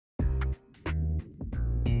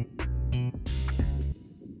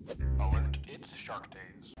It's Shark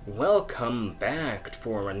Days. Welcome back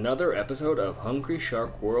for another episode of Hungry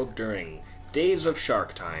Shark World during Days of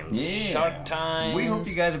Shark Times. Yeah. Shark Times. We hope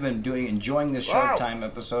you guys have been enjoying this Shark Time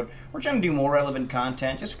episode. We're trying to do more relevant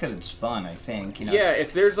content just because it's fun, I think. You know? Yeah,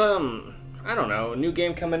 if there's I don't know, a new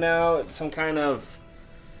game coming out, some kind of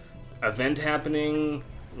event happening,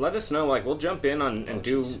 let us know. Like, we'll jump in on and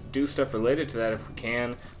do stuff related to that if we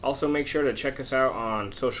can. Also, make sure to check us out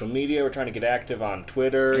on social media. We're trying to get active on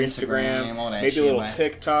Twitter, Instagram, all that maybe shit, a little man.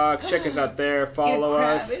 TikTok. Check us out there. Follow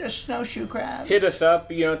us. Get a snowshoe crab. Hit us up.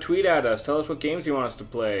 Tweet at us. Tell us what games you want us to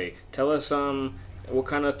play. Tell us what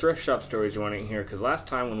kind of thrift shop stories you want to hear. Because last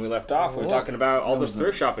time when we left off, we were talking about all this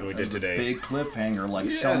thrift shopping we did today. Big cliffhanger like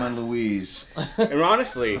Selma and Louise. And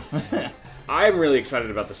honestly, I'm really excited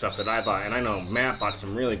about the stuff that I bought, and I know Matt bought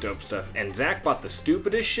some really dope stuff, and Zach bought the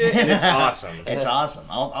stupidest shit, and it's awesome. It's awesome.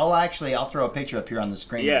 I'll throw a picture up here on the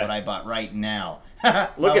screen of what I bought right now. My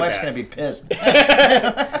wife's gonna be pissed.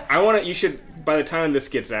 You should, by the time this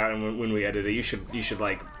gets out and when we edit it, you should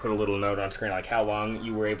like put a little note on screen like how long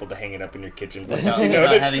you were able to hang it up in your kitchen without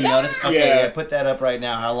having noticed. Okay, yeah, put that up right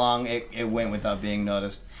now. How long it went without being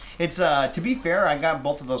noticed. It's to be fair, I got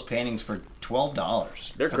both of those paintings for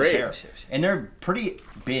 $12. They're great, and they're pretty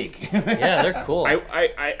big. Yeah, they're cool.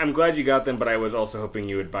 I'm glad you got them, but I was also hoping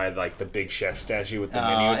you would buy like the big chef statue with the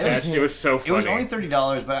menu attached. It was so funny. It was only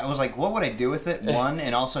 $30, but I was like, what would I do with it? One,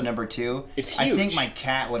 and also number two, it's huge. I think my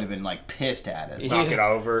cat would have been like pissed at it. Knock it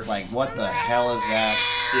over. Like, what the hell is that?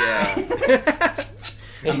 Yeah.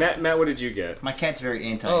 Matt, what did you get? My cat's very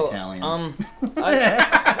anti-Italian.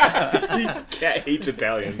 Cat hates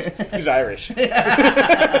Italians. He's Irish.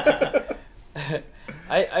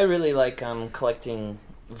 I really like collecting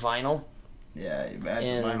vinyl. Yeah, that's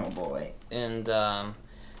a vinyl boy. And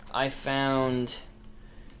I found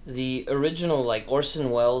the original like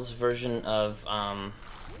Orson Welles version of War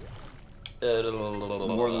of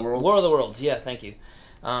the Worlds. War of the Worlds. Yeah, thank you.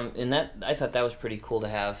 And that I thought that was pretty cool to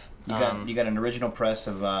have. You got an original press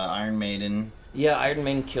of Iron Maiden. Yeah, Iron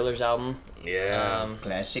Maiden Killers album. Yeah,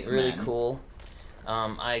 classic. Really man. cool.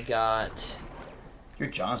 I got your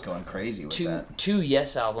jaw's going crazy with that. Two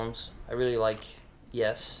Yes albums. I really like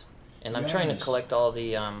Yes, and I'm trying to collect all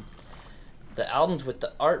the albums with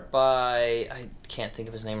the art by, I can't think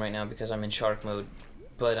of his name right now because I'm in shark mode,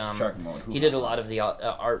 but Shark mode. He did a lot of the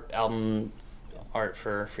album art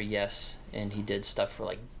for Yes, and he did stuff for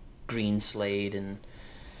like Green Slade and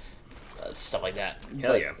stuff like that.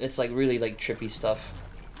 Hell yeah! It's like really like trippy stuff.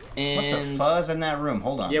 And what the fuzz in that room?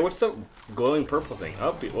 Hold on. Yeah, what's the glowing purple thing?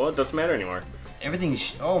 Oh, well, it doesn't matter anymore.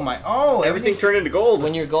 Everything's everything's turned into gold.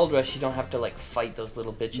 When you're Gold Rush, you don't have to like fight those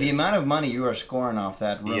little bitches. The amount of money you are scoring off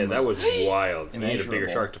that room. Yeah, that was wild. You need a bigger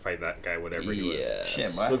immeasurable. shark to fight that guy, whatever he was.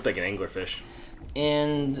 Shit, what? Looked like an anglerfish.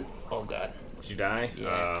 And oh god, did you die?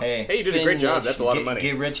 Yeah. Hey, you did a great job. That's a lot of money.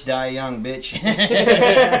 Get rich, die young, bitch.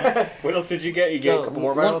 What else did you get? You get a couple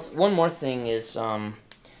more vinyls? One more thing is I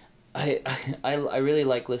really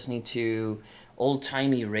like listening to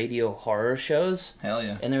old-timey radio horror shows. Hell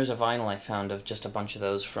yeah. And there's a vinyl I found of just a bunch of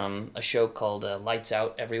those from a show called Lights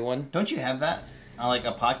Out, Everyone. Don't you have that? Like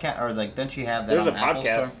a podcast? Or like, don't you have that There's on a Apple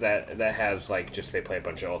podcast Store? that has like just they play a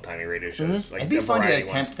bunch of old-timey radio shows. Mm-hmm. Like, It'd be fun to variety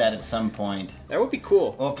attempt that at some point. That would be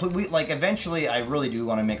cool. Well, eventually I really do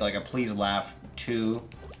want to make like a Please Laugh 2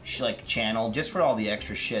 channel just for all the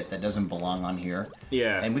extra shit that doesn't belong on here.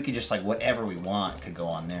 Yeah. And we could just like whatever we want could go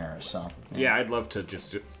on there. So yeah, I'd love to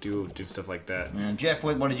just do stuff like that. Jeff,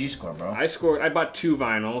 what did you score, bro? I bought 2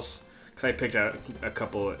 vinyls because I picked out a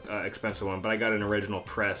couple expensive ones, but I got an original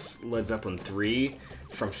press Led Zeppelin 3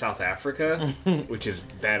 from South Africa, which is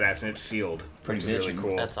badass, and it's sealed. Pretty which is really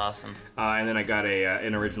cool. That's awesome. And then I got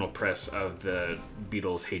an original press of the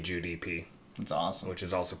Beatles' Hey Jude EP. That's awesome. Which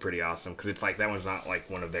is also pretty awesome because it's like that one's not like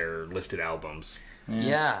one of their listed albums.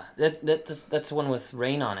 Yeah, that's the one with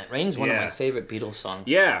Rain on it. Rain's one of my favorite Beatles songs.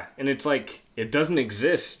 Yeah, and it's like it doesn't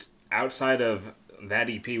exist outside of that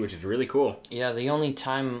EP, which is really cool. Yeah, the only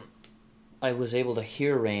time I was able to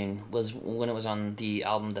hear Rain was when it was on the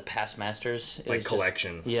album The Past Masters. Like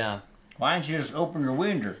Collection. Yeah. Why don't you just open your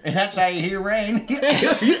window? And that's how you hear rain.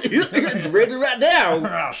 It's ready right now.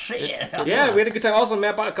 Oh, shit. Yeah, we had a good time. Also,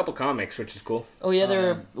 Matt bought a couple comics, which is cool. Oh, yeah,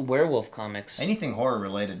 they're werewolf comics. Anything horror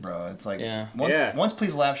related, bro. It's like Yeah. once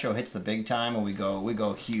Please Laugh Show hits the big time and we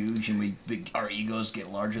go huge and our egos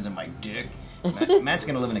get larger than my dick. Matt's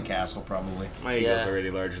gonna live in a castle probably. My ego's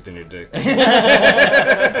already larger than your dick.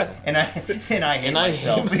 and I hate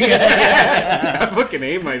myself. I fucking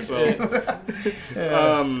hate myself.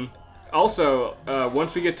 Also,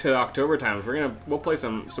 once we get to October times, we'll play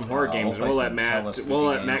some horror games, and we'll let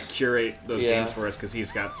Matt curate those games for us because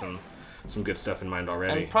he's got some some good stuff in mind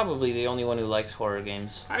already. I'm probably the only one who likes horror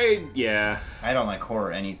games. I don't like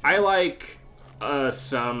horror anything. I like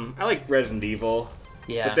some. I like Resident Evil.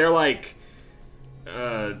 Yeah. But they're like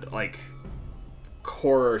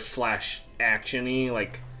horror / action-y,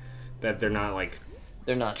 like that. They're not like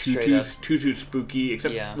They're not too straight up. too spooky.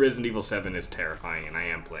 Except Yeah. Resident Evil 7 is terrifying, and I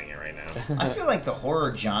am playing it right now. I feel like the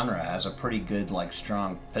horror genre has a pretty good, like,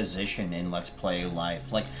 strong position in Let's Play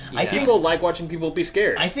life. Like, I Yeah. think People like watching people be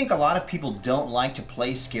scared. I think a lot of people don't like to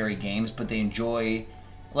play scary games, but they enjoy.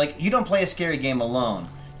 Like, you don't play a scary game alone.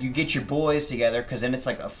 You get your boys together because then it's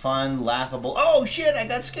like a fun, laughable. Oh shit! I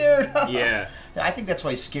got scared. Yeah. I think that's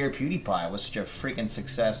why Scare PewDiePie was such a freaking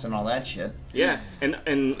success and all that shit. Yeah,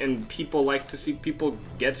 and people like to see people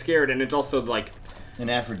get scared, and it's also like, An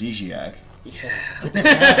aphrodisiac.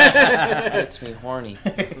 yeah. Gets me horny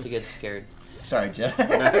to get scared. Sorry, Jeff.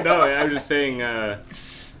 No, I'm just saying. I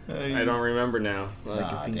don't remember now. All I Nah,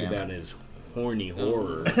 can think damn about is horny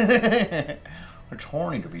horror. It's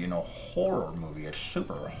horny to be in a horror movie. It's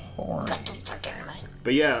super horny.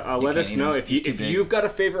 But yeah, let us can't know even- if it's too if big. you've got a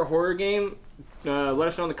favorite horror game. Let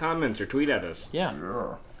us know in the comments or tweet at us. Yeah.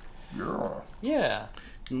 Yeah. Yeah.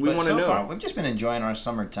 We But want to so know. far, we've just been enjoying our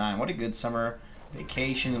summertime. What a good summer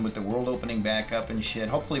vacation with the world opening back up and shit.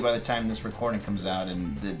 Hopefully by the time this recording comes out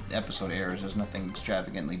and the episode airs, there's nothing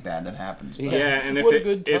extravagantly bad that happens. But Yeah, and if What a it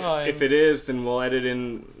good if, time. if it is, then we'll edit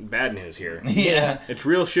in bad news here. yeah, It's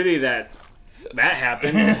real shitty that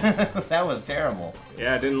happened. that was terrible.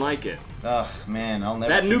 Yeah, I didn't like it. Ugh, man, I'll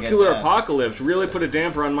never That forget nuclear that. apocalypse really put a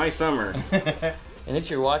damper on my summer. And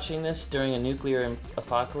if you're watching this during a nuclear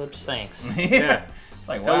apocalypse, thanks. Yeah. It's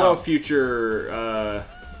like, wow. Hello, future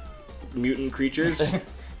mutant creatures.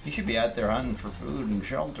 You should be out there hunting for food and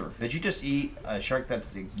shelter. Did you just eat a shark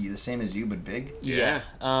that's the same as you but big? Yeah.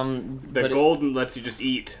 The The gold lets you just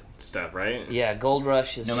eat stuff, right? Yeah, Gold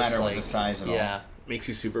Rush is No just matter what like, the size at all. Yeah. Makes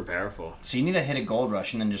you super powerful. So you need to hit a gold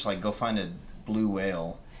rush and then just like go find a blue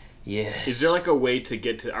whale. Yes. Is there like a way to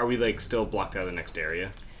get to? Are we like still blocked out of the next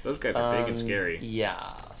area? Those guys are big and scary.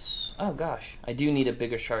 Yes. Oh gosh, I do need a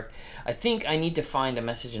bigger shark. I think I need to find a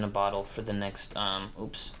message in a bottle for the next.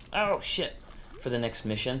 Oops. Oh shit. For the next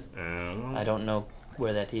mission. I don't know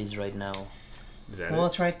where that is right now. Is that Well, it?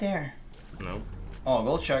 it's right there. No. Oh,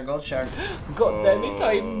 gold shark, gold shark. God damn it!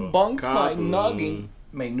 I Oh, bunked my kaboom. noggin.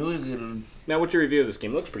 My noodle. Now, what's your review of this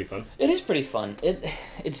game? It looks pretty fun. It is pretty fun.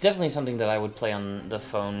 It's definitely something that I would play on the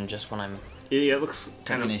phone just when I'm. Yeah, it looks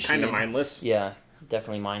kind Taking a of kind of shit. mindless. Yeah,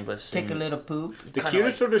 definitely mindless. Take a and- little poop. The Kinda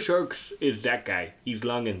cutest of the sharks is that guy. He's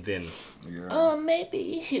long and thin. Yeah.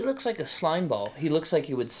 Maybe he looks like a slime ball. He looks like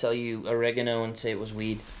he would sell you oregano and say it was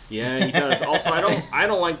weed. Yeah, he does. Also, I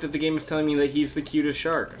don't like that the game is telling me that he's the cutest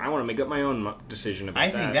shark. I want to make up my own decision about I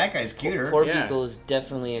that. think that guy's cuter. Poor Yeah. Beagle is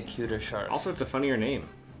definitely a cuter shark. Also, it's a funnier name.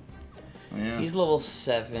 Yeah. He's level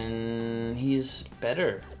 7. He's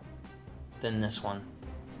better than this one.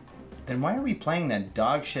 Then why are we playing that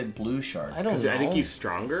dog shit blue shark? I don't Because know. I think he's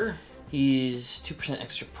stronger. He's 2%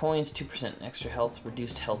 extra points, 2% extra health,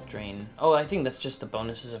 reduced health drain. Oh, I think that's just the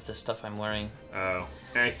bonuses of the stuff I'm wearing. Oh,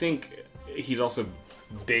 and I think he's also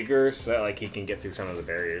bigger, so that like he can get through some of the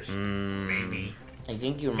barriers. Maybe. I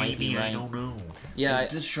think you might be right. know. Yeah, I,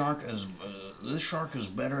 This shark is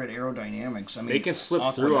better at aerodynamics. I mean, They can slip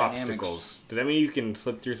awkward through dynamics. obstacles. Does that mean you can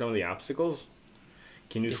slip through some of the obstacles?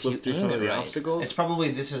 Can you If slip you through aim some of it the right. obstacles? It's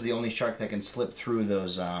probably this is the only shark that can slip through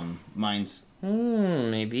those mines.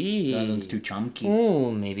 maybe. That one's too chunky.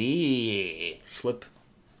 Ooh, maybe. Slip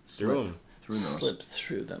through Slip them. through those. Slip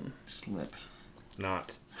through them. Slip.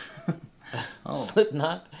 Not. Oh. Slip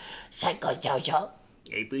not. Psycho Jojo.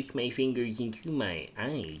 I push my fingers into my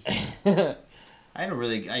eyes.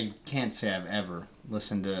 I can't say I've ever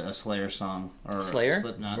listened to a Slayer song or Slayer? a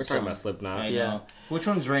Slipknot We're song. talking about Slipknot. I Yeah. know. Which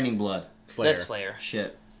one's Raining Blood? Slayer. That's Slayer.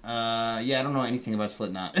 Shit. Yeah, I don't know anything about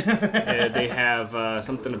Slipknot. They have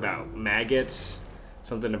something about maggots,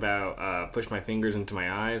 something about push my fingers into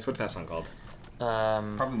my eyes. What's that song called?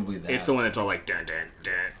 Probably that. It's the one that's all like dun dun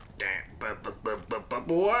dun dun bu- bu- bu- bu- bu-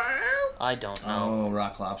 bu- wow. I don't know. Oh,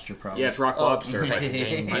 Rock Lobster probably. Yeah, it's Rock Oh, Lobster. by-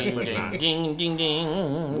 ding, by ding, Slipknot. ding, ding,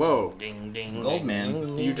 ding. Whoa. Ding, ding, Goldman.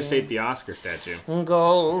 ding, You just ate the Oscar statue.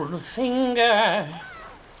 Goldfinger.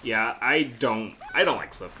 Yeah, I don't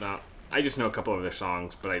like Slipknot. I just know a couple of their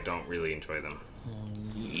songs, but I don't really enjoy them.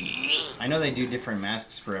 I know they do different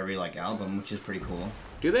masks for every like album, which is pretty cool.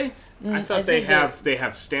 Do they? I thought I they think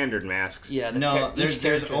have standard masks. Yeah, No, each there's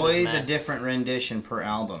character has always a masks. different rendition per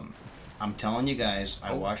album. I'm telling you guys, Oh.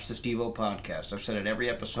 I watched the Steve-O podcast. I've said it every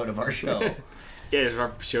episode of our show. Yeah, is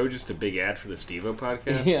our show just a big ad for the Steve-O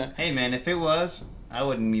podcast? Yeah. Hey man, if it was, I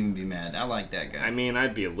wouldn't even be mad. I like that guy. I mean,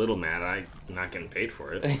 I'd be a little mad. I'm not getting paid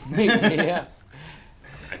for it. Yeah.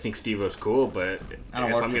 I think Steve-O's cool, but if I don't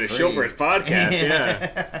I'm work going to for show free. for his podcast,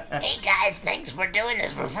 yeah. Hey guys, thanks for doing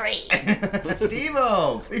this for free.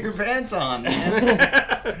 Steve-O, put your pants on, man.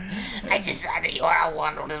 I just thought that you all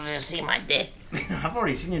wanted to see my dick. I've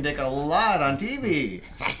already seen your dick a lot on TV.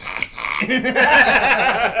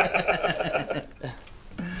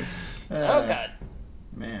 Oh God.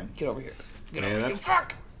 Man. Get over here. Get Yeah, over here. that's-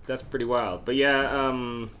 Fuck. That's pretty wild. But yeah,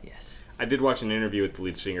 Yes. I did watch an interview with the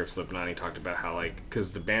lead singer of Slipknot. He talked about how, like,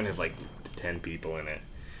 because the band has, like, 10 people in it.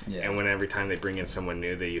 Yeah. And when every time they bring in someone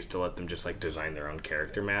new, they used to let them just, like, design their own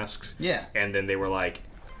character masks. Yeah. And then they were like,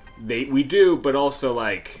 we do, but also,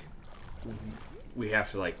 like, we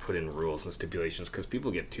have to, like, put in rules and stipulations because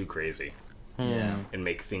people get too crazy Yeah. and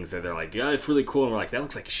make things that they're like, yeah, it's really cool. And we're like, that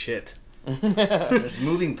looks like shit. There's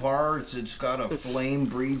moving parts. It's got a flame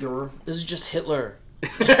breather. This is just Hitler.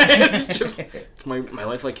 It's my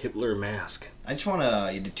life like Hitler mask. I just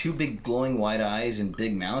want two big glowing white eyes and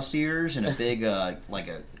big mouse ears and a big, like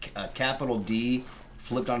a capital D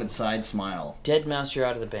flipped on its side smile. Dead mouse, you're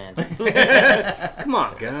out of the band. Come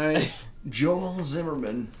on, guys. Joel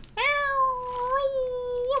Zimmerman.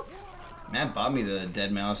 Matt bought me the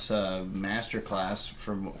Dead Mouse master class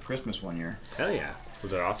for Christmas one year. Hell yeah.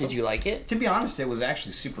 Was that awesome? Did you like it? To be honest, it was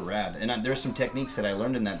actually super rad. And there's some techniques that I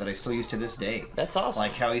learned in that I still use to this day. That's awesome.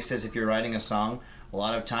 Like how he says if you're writing a song, a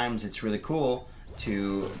lot of times it's really cool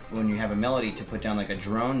to, when you have a melody, to put down like a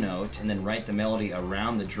drone note and then write the melody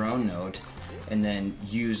around the drone note and then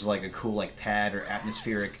use like a cool like pad or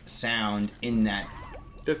atmospheric sound in that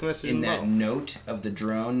Just message in that involved. note of the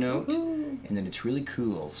drone note, and then it's really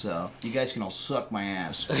cool. So you guys can all suck my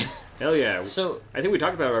ass. Hell yeah. So I think we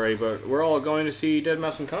talked about it already, but we're all going to see Dead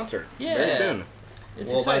Mouse in concert very Yeah. soon.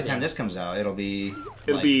 it's Well, by the exciting. time this comes out, it'll be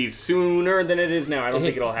It'll be sooner than it is now. I don't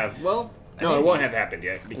think it'll have. Well, no, it won't have happened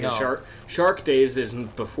yet because No. Shark Days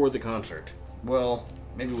isn't before the concert. well.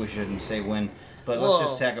 Maybe we shouldn't say when, but Whoa. let's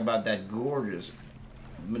just talk about that gorgeous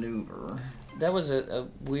maneuver. That was a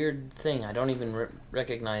weird thing. I don't even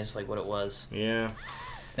recognize like what it was. Yeah.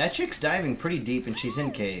 That chick's diving pretty deep, and she's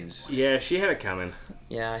in caves. Yeah, she had it coming.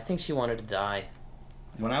 Yeah, I think she wanted to die.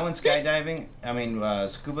 When I went skydiving,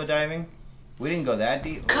 scuba diving, we didn't go that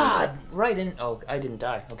deep. God, right in. Oh, I didn't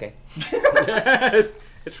die. Okay,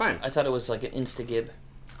 It's fine. I thought it was like an insta-gib.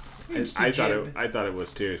 I thought it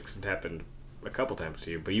was too because it happened a couple times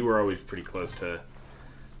to you, but you were always pretty close to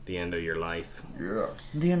the end of your life. Yeah,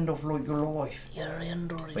 the end of your life.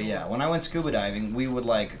 But yeah, when I went scuba diving, we would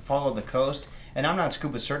like follow the coast, and I'm not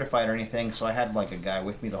scuba certified or anything, so I had like a guy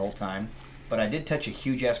with me the whole time. But I did touch a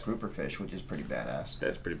huge ass grouper fish, which is pretty badass.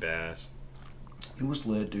 That's pretty badass. It was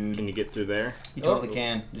lit, dude. Can you get through there? You totally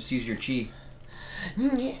can. Just use your chi.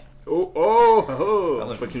 Oh!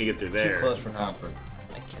 What can you get through there? Too close for comfort.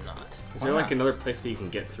 I cannot. Is there Why like not? another place that you can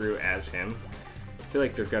get through as him? I feel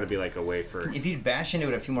like there's got to be like a way for. If you bash into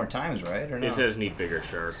it a few more times, right? Or no? It says need bigger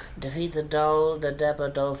shark. Defeat the dapper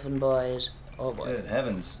dolphin boys. Oh boy, Good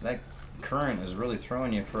heavens, that current is really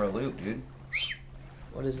throwing you for a loop, dude.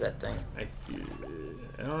 what is that thing? I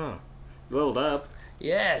don't know. Leveled up.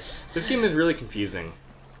 Yes. This game is really confusing.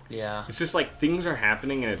 Yeah. It's just like things are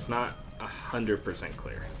happening and it's not 100%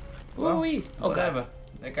 clear. Woo-wee. Oh whatever. god.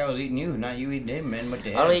 That guy was eating you, not you eating him, man. What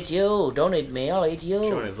the hell? I'll eat you. Don't eat me. I'll eat you.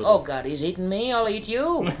 Showing his little- Oh God, he's eating me. I'll eat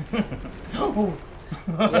you. Oh.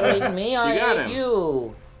 You're eating me. I'll You got eat him.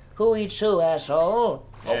 you. Who eats who, asshole?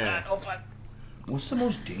 Oh Yeah. god. Oh fuck. What's the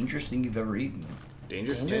most dangerous thing you've ever eaten?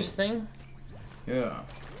 Dangerous, Dangerous thing? thing? Yeah.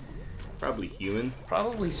 Probably human.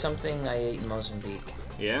 Probably something I ate in Mozambique.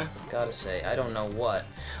 Yeah? Gotta say, I don't know what.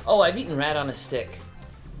 Oh, I've eaten rat on a stick.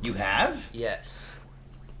 You have? Yes.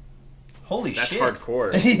 Holy That's shit.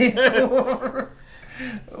 hardcore.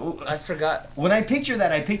 I forgot. When I picture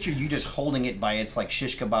that, I picture you just holding it by its like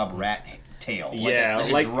shish kebab rat tail. Yeah, a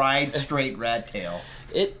like- dried straight rat tail.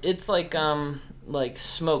 It's like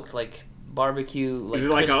smoked, like barbecue, like Is it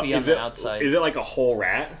like crispy a, on is the it, outside. Is it like a whole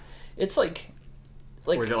rat? It's like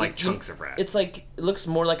Or is it like you- chunks of rat? It's like it looks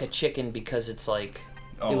more like a chicken because it's like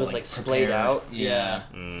Oh, it was like splayed prepared. out. Yeah.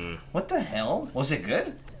 Mm. What the hell? Was it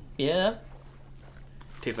good? Yeah.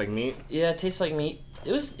 Tastes like meat? Yeah, it tastes like meat.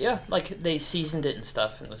 It was like they seasoned it and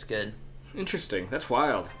stuff and it was good. Interesting. That's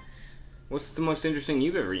wild. What's the most interesting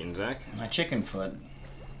you've ever eaten, Zach? A chicken foot.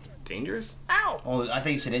 Dangerous? Ow! Oh, I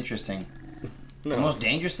think you said interesting. No. The most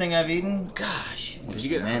dangerous thing I've eaten? Gosh. Did you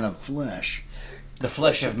get Man of flesh. The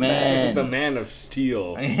flesh of man. the man of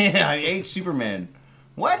steel? Yeah, I ate Superman.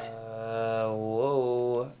 What?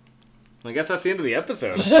 Whoa. I guess that's the end of the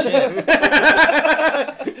episode.